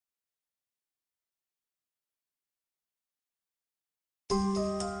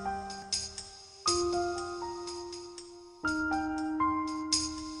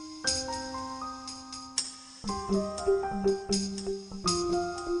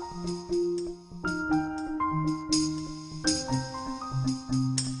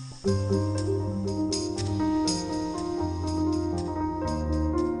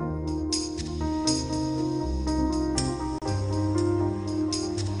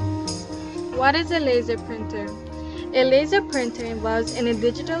What is a laser printer? A laser printer involves any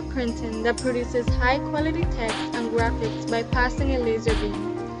digital printing that produces high-quality text and graphics by passing a laser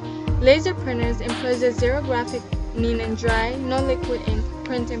beam. Laser printers employ a zero graphic, meaning dry, no liquid ink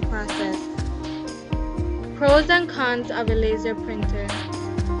printing process. Pros and cons of a laser printer.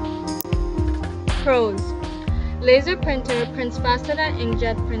 Pros. Laser printer prints faster than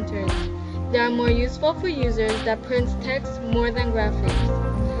inkjet printers. They are more useful for users that print text more than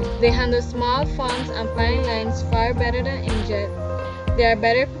graphics. They handle small fonts and fine lines far better than inkjet. They are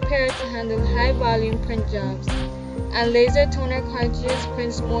better prepared to handle high-volume print jobs. And laser toner cartridges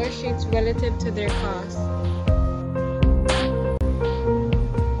print more sheets relative to their cost.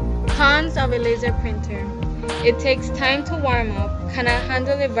 Cons of a laser printer. It takes time to warm up, cannot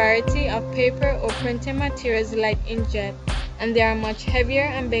handle a variety of paper or printing materials like inkjet, and they are much heavier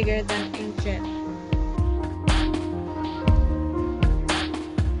and bigger than inkjet.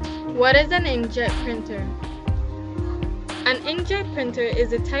 What is an inkjet printer? An inkjet printer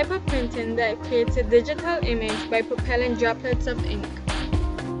is a type of printing that creates a digital image by propelling droplets of ink.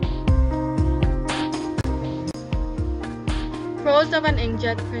 Pros of an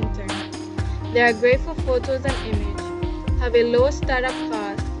inkjet printer. They are great for photos and image, have a low startup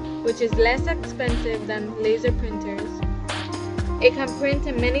cost, which is less expensive than laser printers. It can print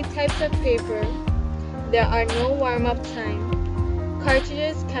in many types of paper. There are no warm-up time.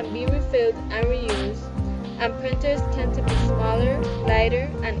 Cartridges can be refilled and reused, and printers tend to be smaller, lighter,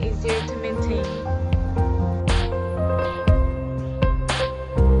 and easier to maintain.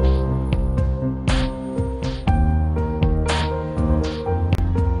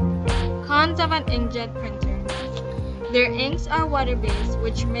 Cons of an inkjet printer. Their inks are water-based,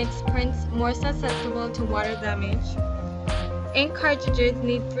 which makes prints more susceptible to water damage. Ink cartridges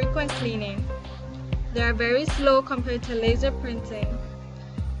need frequent cleaning. They are very slow compared to laser printing.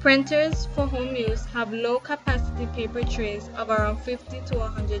 Printers for home use have low-capacity paper trays of around 50 to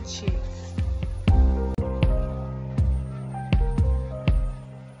 100 sheets.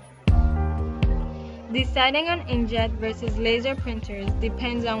 Deciding on inkjet versus laser printers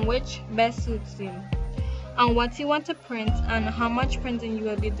depends on which best suits you, on what you want to print, and how much printing you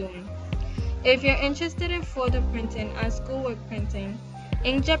will be doing. If you're interested in photo printing and schoolwork printing,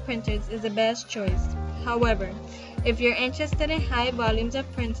 inkjet printers is the best choice. However, if you're interested in high volumes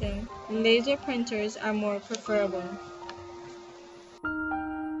of printing, laser printers are more preferable.